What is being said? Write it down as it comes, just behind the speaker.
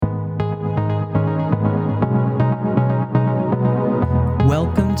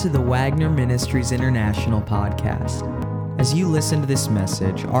to the Wagner Ministries International podcast. As you listen to this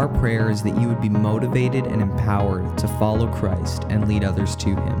message, our prayer is that you would be motivated and empowered to follow Christ and lead others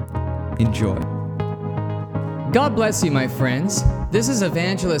to Him. Enjoy. God bless you, my friends. This is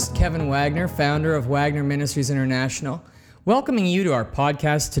evangelist Kevin Wagner, founder of Wagner Ministries International, welcoming you to our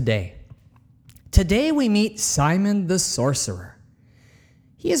podcast today. Today we meet Simon the Sorcerer.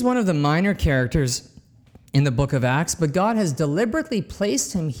 He is one of the minor characters in the book of Acts, but God has deliberately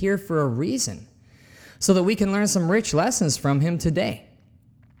placed him here for a reason, so that we can learn some rich lessons from him today.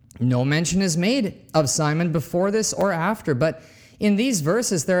 No mention is made of Simon before this or after, but in these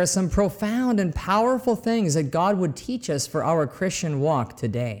verses there are some profound and powerful things that God would teach us for our Christian walk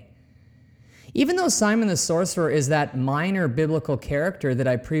today. Even though Simon the Sorcerer is that minor biblical character that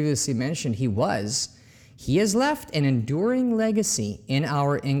I previously mentioned he has left an enduring legacy in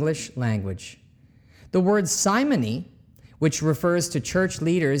our English language. The word simony, which refers to church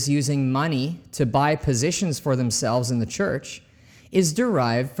leaders using money to buy positions for themselves in the church, is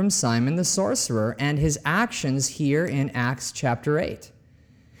derived from Simon the Sorcerer and his actions here in Acts chapter 8.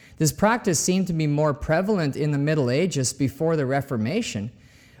 This practice seemed to be more prevalent in the Middle Ages before the Reformation,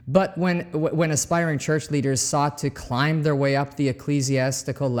 but when aspiring church leaders sought to climb their way up the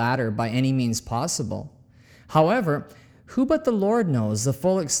ecclesiastical ladder by any means possible. However, who but the Lord knows the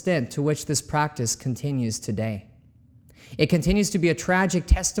full extent to which this practice continues today? It continues to be a tragic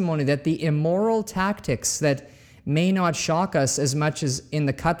testimony that the immoral tactics that may not shock us as much as in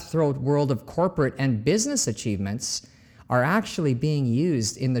the cutthroat world of corporate and business achievements are actually being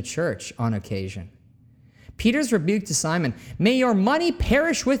used in the church on occasion. Peter's rebuke to Simon, "May your money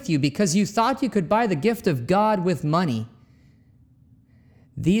perish with you because you thought you could buy the gift of God with money."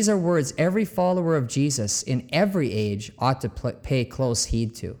 These are words every follower of Jesus in every age ought to pay close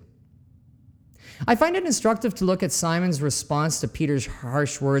heed to. I find it instructive to look at Simon's response to Peter's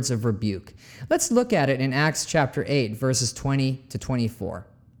harsh words of rebuke. Let's look at it in Acts chapter 8, verses 20 to 24.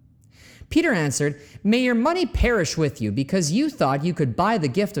 Peter answered, "May your money perish with you because you thought you could buy the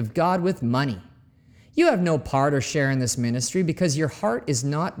gift of God with money. You have no part or share in this ministry because your heart is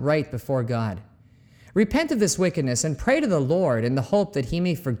not right before God. Repent of this wickedness and pray to the Lord in the hope that He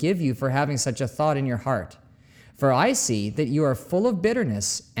may forgive you for having such a thought in your heart. For I see that you are full of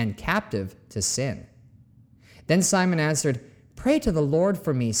bitterness and captive to sin." Then Simon answered, "Pray to the Lord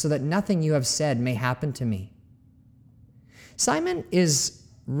for me so that nothing you have said may happen to me." Simon is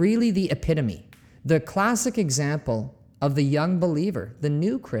really the epitome, the classic example of the young believer, the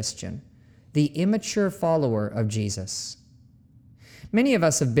new Christian, the immature follower of Jesus. Many of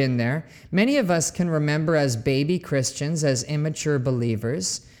us have been there. Many of us can remember as baby Christians, as immature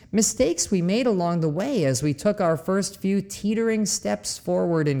believers, mistakes we made along the way as we took our first few teetering steps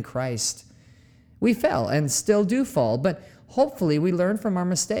forward in Christ. We fell and still do fall, but hopefully we learn from our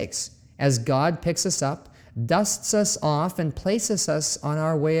mistakes as God picks us up, dusts us off, and places us on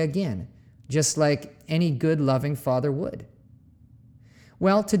our way again, just like any good, loving father would.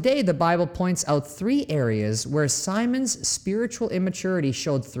 Well, today the Bible points out 3 areas where Simon's spiritual immaturity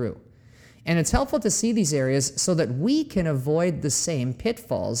showed through. And it's helpful to see these areas so that we can avoid the same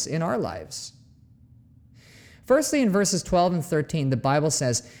pitfalls in our lives. Firstly, in verses 12 and 13, the Bible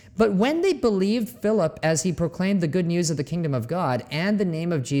says, "But when they believed Philip as he proclaimed the good news of the kingdom of God and the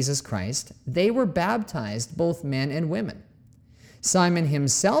name of Jesus Christ, they were baptized, both men and women. Simon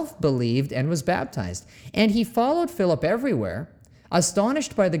himself believed and was baptized, and he followed Philip everywhere,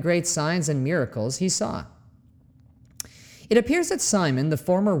 astonished by the great signs and miracles he saw." It appears that Simon, the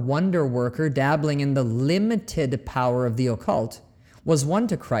former wonder worker dabbling in the limited power of the occult, was won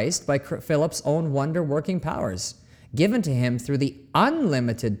to Christ by Philip's own wonder-working powers, given to him through the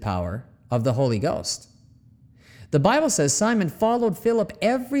unlimited power of the Holy Ghost. The Bible says Simon followed Philip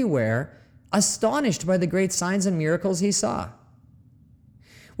everywhere, astonished by the great signs and miracles he saw.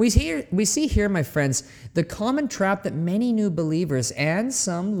 We see here, my friends, the common trap that many new believers and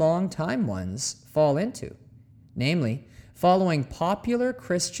some long-time ones fall into, namely, following popular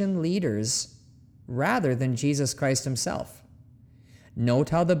Christian leaders rather than Jesus Christ Himself. Note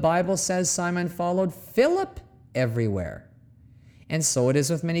how the Bible says Simon followed Philip everywhere. And so it is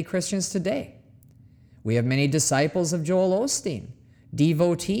with many Christians today. We have many disciples of Joel Osteen,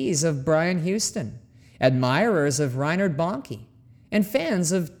 devotees of Brian Houston, admirers of Reinhard Bonnke, and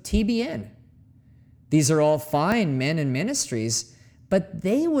fans of TBN. These are all fine men in ministries, but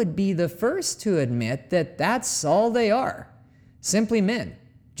they would be the first to admit that that's all they are. Simply men,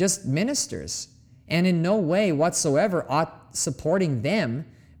 just ministers, and in no way whatsoever ought supporting them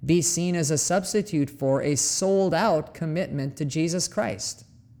be seen as a substitute for a sold-out commitment to Jesus Christ.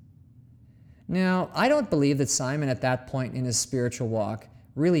 Now, I don't believe that Simon at that point in his spiritual walk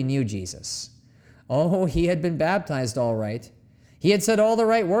really knew Jesus. Oh, he had been baptized all right. He had said all the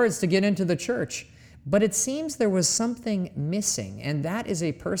right words to get into the church. But it seems there was something missing, and that is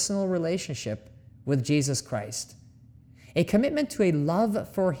a personal relationship with Jesus Christ. A commitment to a love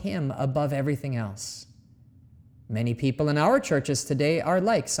for him above everything else. Many people in our churches today are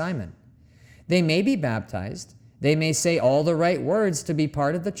like Simon. They may be baptized. They may say all the right words to be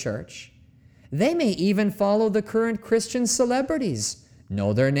part of the church. They may even follow the current Christian celebrities,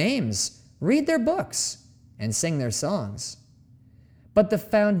 know their names, read their books, and sing their songs. But the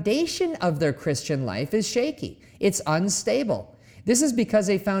foundation of their Christian life is shaky. It's unstable. This is because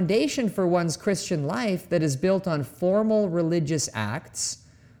a foundation for one's Christian life that is built on formal religious acts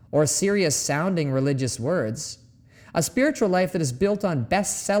or serious-sounding religious words, a spiritual life that is built on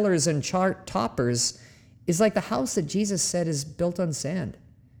bestsellers and chart toppers, is like the house that Jesus said is built on sand.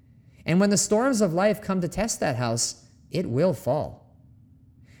 And when the storms of life come to test that house, it will fall.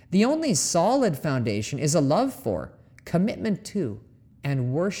 The only solid foundation is a love for, commitment to,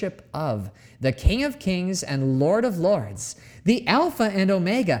 and worship of the King of Kings and Lord of Lords, the Alpha and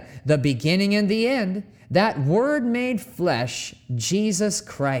Omega, the beginning and the end, that Word made flesh, Jesus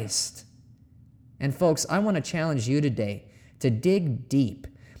Christ. And folks, I want to challenge you today to dig deep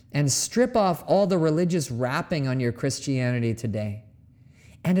and strip off all the religious wrapping on your Christianity today.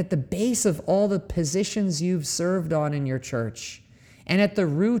 And at the base of all the positions you've served on in your church, and at the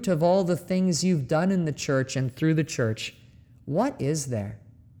root of all the things you've done in the church and through the church, what is there?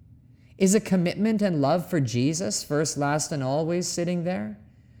 Is a commitment and love for Jesus first, last, and always sitting there?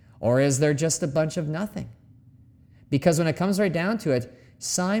 Or is there just a bunch of nothing? Because when it comes right down to it,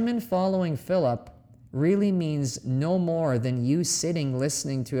 Simon following Philip really means no more than you sitting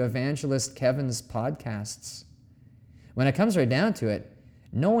listening to Evangelist Kevin's podcasts. When it comes right down to it,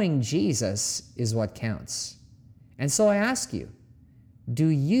 knowing Jesus is what counts. And so I ask you, do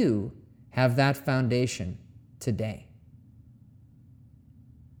you have that foundation today?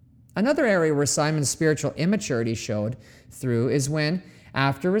 Another area where Simon's spiritual immaturity showed through is when,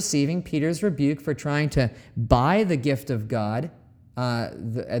 after receiving Peter's rebuke for trying to buy the gift of God,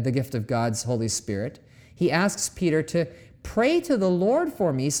 the gift of God's Holy Spirit, he asks Peter to pray to the Lord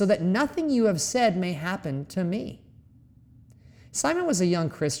for me so that nothing you have said may happen to me. Simon was a young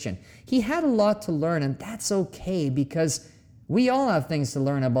Christian. He had a lot to learn, and that's okay because we all have things to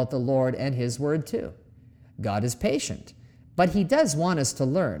learn about the Lord and His Word too. God is patient, but He does want us to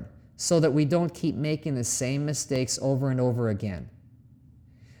learn so that we don't keep making the same mistakes over and over again.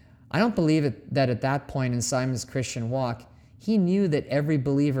 I don't believe that at that point in Simon's Christian walk, he knew that every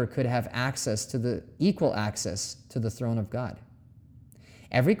believer could have equal access to the throne of God.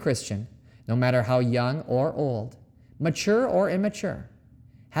 Every Christian, no matter how young or old, mature or immature,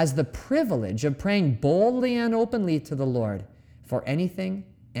 has the privilege of praying boldly and openly to the Lord for anything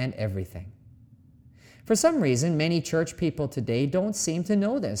and everything. For some reason, many church people today don't seem to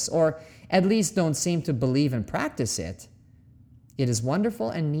know this, or at least don't seem to believe and practice it. It is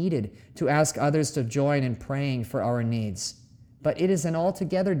wonderful and needed to ask others to join in praying for our needs, but it is an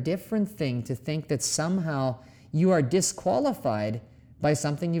altogether different thing to think that somehow you are disqualified by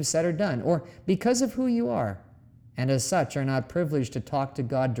something you've said or done, or because of who you are, and as such are not privileged to talk to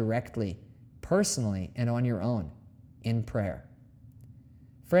God directly, personally, and on your own, in prayer.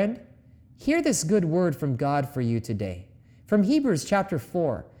 Friend, hear this good word from God for you today, from Hebrews chapter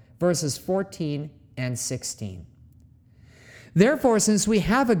 4, verses 14 and 16. Therefore, since we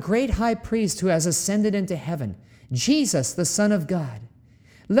have a great high priest who has ascended into heaven, Jesus, the Son of God,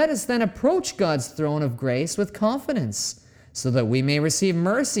 let us then approach God's throne of grace with confidence, so that we may receive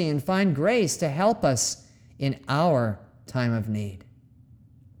mercy and find grace to help us in our time of need.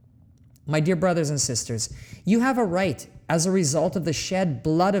 My dear brothers and sisters, you have a right, as a result of the shed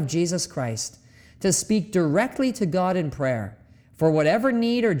blood of Jesus Christ, to speak directly to God in prayer for whatever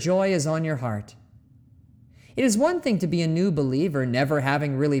need or joy is on your heart. It is one thing to be a new believer, never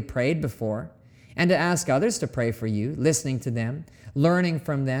having really prayed before, and to ask others to pray for you, listening to them, learning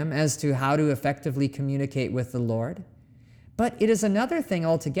from them as to how to effectively communicate with the Lord. But it is another thing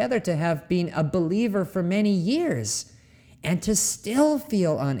altogether to have been a believer for many years and to still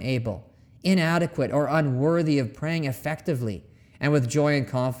feel unable, inadequate, or unworthy of praying effectively and with joy and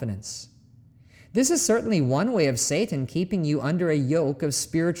confidence. This is certainly one way of Satan keeping you under a yoke of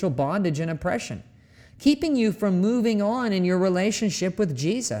spiritual bondage and oppression, keeping you from moving on in your relationship with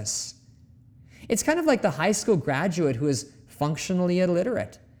Jesus. It's kind of like the high school graduate who is functionally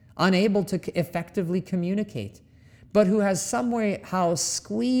illiterate, unable to effectively communicate, but who has somehow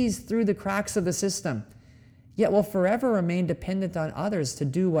squeezed through the cracks of the system, yet will forever remain dependent on others to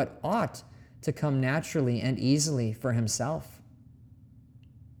do what ought to come naturally and easily for himself.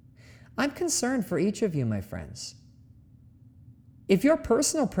 I'm concerned for each of you, my friends. If your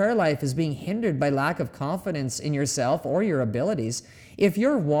personal prayer life is being hindered by lack of confidence in yourself or your abilities, if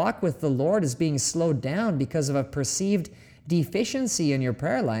your walk with the Lord is being slowed down because of a perceived deficiency in your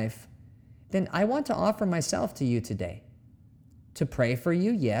prayer life, then I want to offer myself to you today. To pray for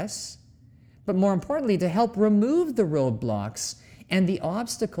you, yes, but more importantly, to help remove the roadblocks and the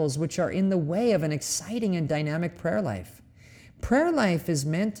obstacles which are in the way of an exciting and dynamic prayer life. Prayer life is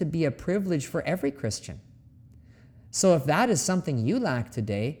meant to be a privilege for every Christian. So if that is something you lack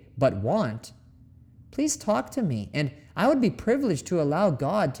today, but want, please talk to me, and I would be privileged to allow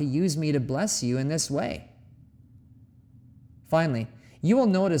God to use me to bless you in this way. Finally, you will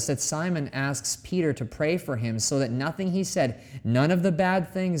notice that Simon asks Peter to pray for him so that nothing he said, none of the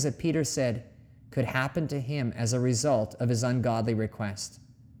bad things that Peter said, could happen to him as a result of his ungodly request.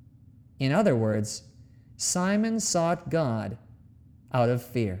 In other words, Simon sought God out of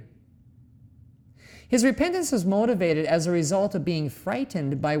fear. His repentance was motivated as a result of being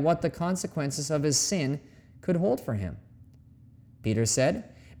frightened by what the consequences of his sin could hold for him. Peter said,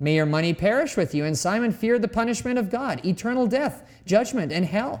 "May your money perish with you," and Simon feared the punishment of God, eternal death, judgment, and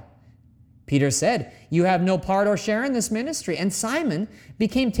hell. Peter said, "You have no part or share in this ministry," and Simon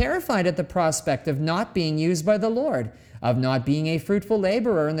became terrified at the prospect of not being used by the Lord, of not being a fruitful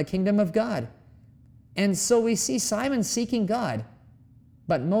laborer in the kingdom of God. And so we see Simon seeking God,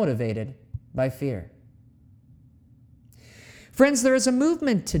 but motivated by fear. Friends, there is a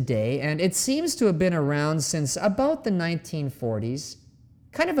movement today, and it seems to have been around since about the 1940s,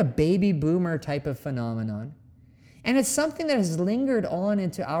 kind of a baby boomer type of phenomenon. And it's something that has lingered on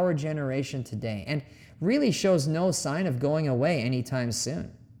into our generation today and really shows no sign of going away anytime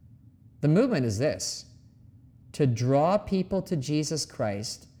soon. The movement is this: to draw people to Jesus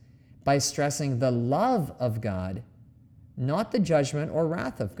Christ by stressing the love of God, not the judgment or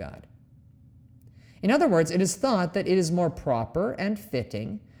wrath of God. In other words, it is thought that it is more proper and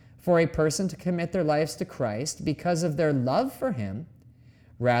fitting for a person to commit their lives to Christ because of their love for Him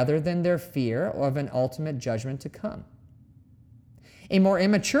rather than their fear of an ultimate judgment to come. A more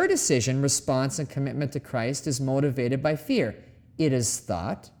immature decision, response, and commitment to Christ is motivated by fear, it is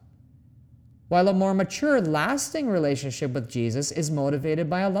thought, while a more mature, lasting relationship with Jesus is motivated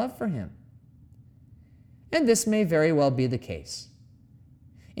by a love for Him. And this may very well be the case.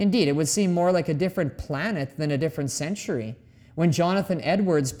 Indeed, it would seem more like a different planet than a different century when Jonathan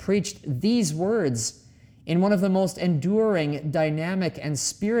Edwards preached these words in one of the most enduring, dynamic, and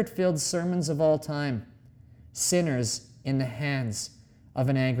spirit-filled sermons of all time: "Sinners in the hands of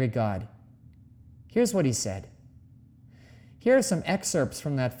an angry God." Here's what he said. Here are some excerpts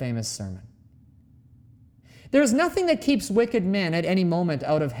from that famous sermon. "There is nothing that keeps wicked men at any moment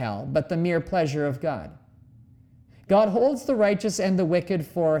out of hell but the mere pleasure of God. God holds the righteous and the wicked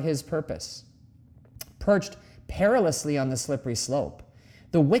for His purpose. Perched perilously on the slippery slope,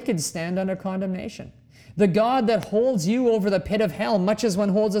 the wicked stand under condemnation. The God that holds you over the pit of hell, much as one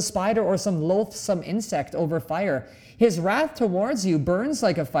holds a spider or some loathsome insect over fire, His wrath towards you burns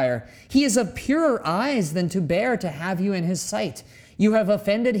like a fire. He is of purer eyes than to bear to have you in His sight. You have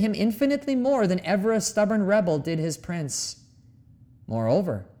offended Him infinitely more than ever a stubborn rebel did his prince.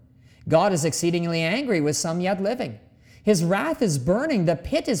 Moreover, God is exceedingly angry with some yet living. His wrath is burning, the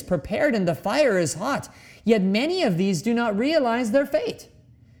pit is prepared, and the fire is hot. Yet many of these do not realize their fate.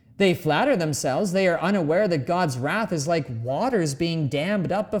 They flatter themselves they are unaware that God's wrath is like waters being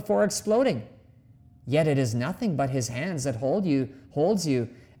dammed up before exploding. Yet it is nothing but His hands that holds you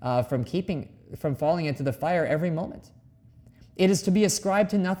from falling into the fire every moment. It is to be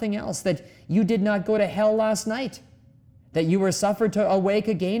ascribed to nothing else that you did not go to hell last night, that you were suffered to awake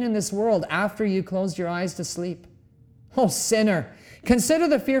again in this world after you closed your eyes to sleep. O sinner, consider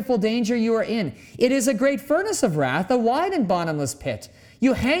the fearful danger you are in. It is a great furnace of wrath, a wide and bottomless pit.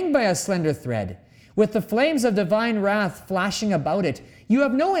 You hang by a slender thread, with the flames of divine wrath flashing about it. You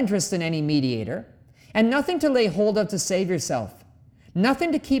have no interest in any mediator, and nothing to lay hold of to save yourself,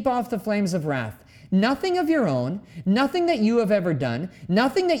 nothing to keep off the flames of wrath, nothing of your own, nothing that you have ever done,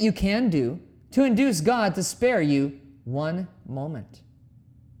 nothing that you can do to induce God to spare you one moment."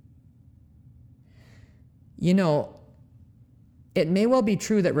 You know, it may well be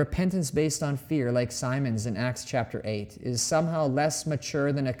true that repentance based on fear, like Simon's in Acts chapter 8, is somehow less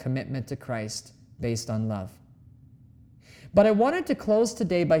mature than a commitment to Christ based on love. But I wanted to close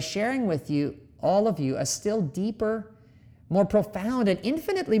today by sharing with you, all of you, a still deeper, more profound, and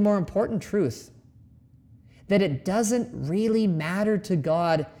infinitely more important truth: that it doesn't really matter to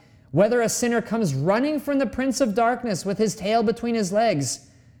God whether a sinner comes running from the Prince of Darkness with his tail between his legs,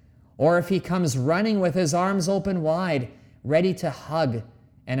 or if he comes running with his arms open wide, ready to hug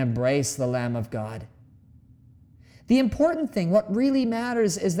and embrace the Lamb of God. The important thing, what really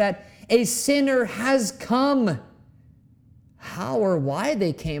matters, is that a sinner has come. How or why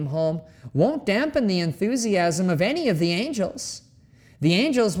they came home won't dampen the enthusiasm of any of the angels. The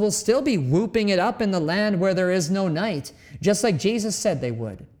angels will still be whooping it up in the land where there is no night, just like Jesus said they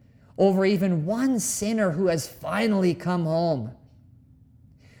would, over even one sinner who has finally come home.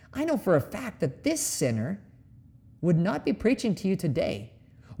 I know for a fact that this sinner would not be preaching to you today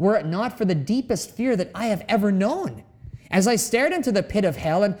were it not for the deepest fear that I have ever known, as I stared into the pit of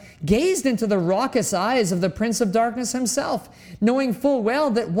hell and gazed into the raucous eyes of the Prince of Darkness himself, knowing full well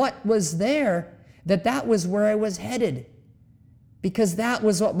that what was there, that was where I was headed, because that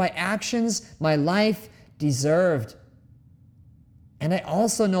was what my actions, my life deserved. And I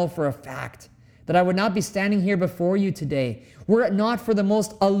also know for a fact that I would not be standing here before you today were it not for the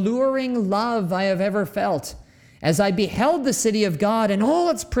most alluring love I have ever felt, as I beheld the city of God in all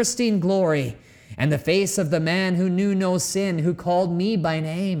its pristine glory, and the face of the man who knew no sin, who called me by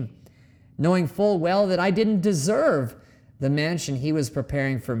name, knowing full well that I didn't deserve the mansion he was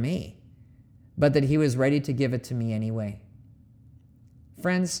preparing for me, but that he was ready to give it to me anyway.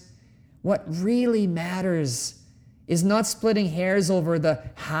 Friends, what really matters is not splitting hairs over the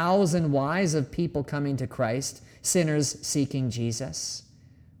hows and whys of people coming to Christ, sinners seeking Jesus.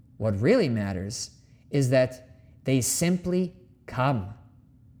 What really matters is that they simply come.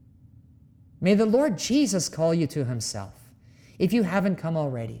 May the Lord Jesus call you to himself, if you haven't come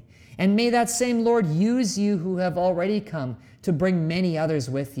already. And may that same Lord use you who have already come to bring many others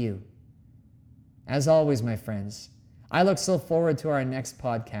with you. As always, my friends, I look so forward to our next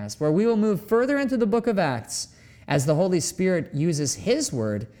podcast, where we will move further into the book of Acts as the Holy Spirit uses his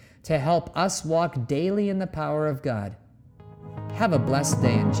word to help us walk daily in the power of God. Have a blessed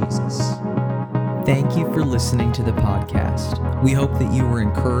day in Jesus. Thank you for listening to the podcast. We hope that you were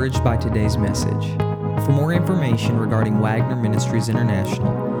encouraged by today's message. For more information regarding Wagner Ministries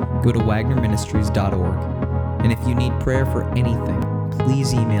International, go to wagnerministries.org. And if you need prayer for anything,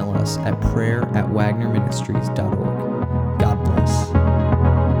 please email us at prayer@wagnerministries.org.